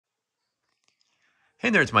Hey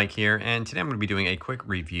there, it's Mike here, and today I'm going to be doing a quick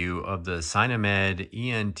review of the CynaMed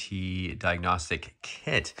ENT Diagnostic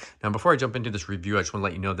Kit. Now, before I jump into this review, I just want to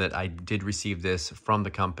let you know that I did receive this from the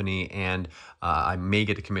company, and I may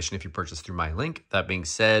get a commission if you purchase through my link. That being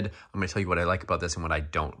said, I'm going to tell you what I like about this and what I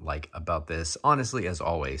don't like about this, honestly, as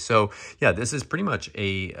always. So, yeah, this is pretty much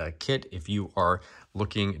a kit if you are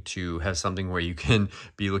looking to have something where you can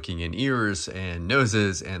be looking in ears and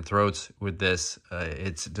noses and throats with this.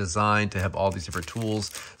 It's designed to have all these different tools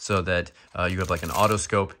so that you have like an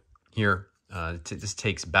otoscope here. This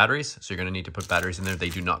takes batteries, so you're going to need to put batteries in there. They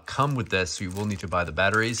do not come with this, so you will need to buy the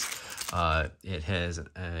batteries. It has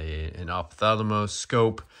an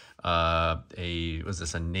ophthalmoscope,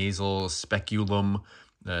 a nasal speculum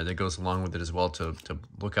that goes along with it as well to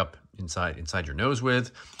look up inside your nose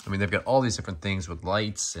with. I mean, they've got all these different things with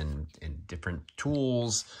lights and different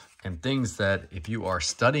tools and things that if you are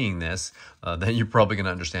studying this, then you're probably going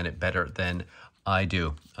to understand it better than I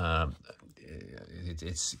do.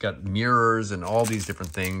 It's got mirrors and all these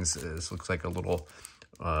different things. This looks like a little,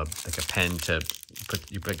 like a pen to put,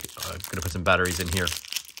 going to put some batteries in here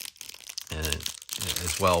and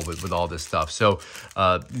as well with all this stuff. So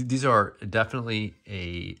these are definitely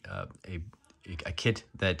a kit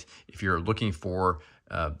that if you're looking for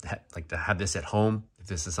like to have this at home, if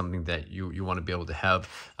this is something that you want to be able to have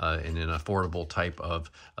in an affordable type of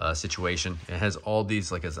situation. It has all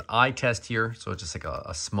these like as an eye test here, so it's just like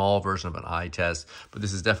a small version of an eye test, but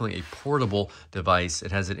this is definitely a portable device.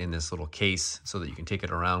 It has it in this little case so that you can take it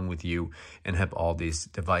around with you and have all these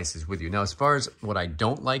devices with you. Now, as far as what I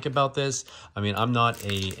don't like about this, I mean, I'm not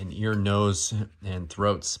an ear, nose, and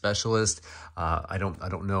throat specialist. I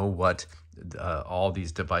don't know what all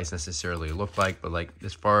these devices necessarily look like, but like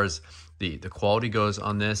as far as the quality goes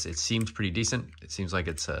on this, it seems pretty decent. It seems like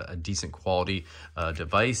it's a decent quality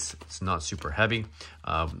device. It's not super heavy.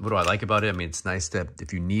 What do I like about it? I mean, it's nice that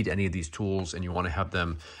if you need any of these tools and you want to have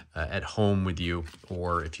them at home with you,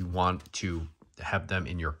 or if you want to have them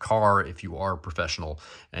in your car, if you are a professional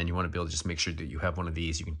and you want to be able to just make sure that you have one of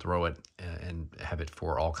these, you can throw it and have it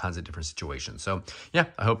for all kinds of different situations. So yeah,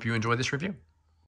 I hope you enjoy this review.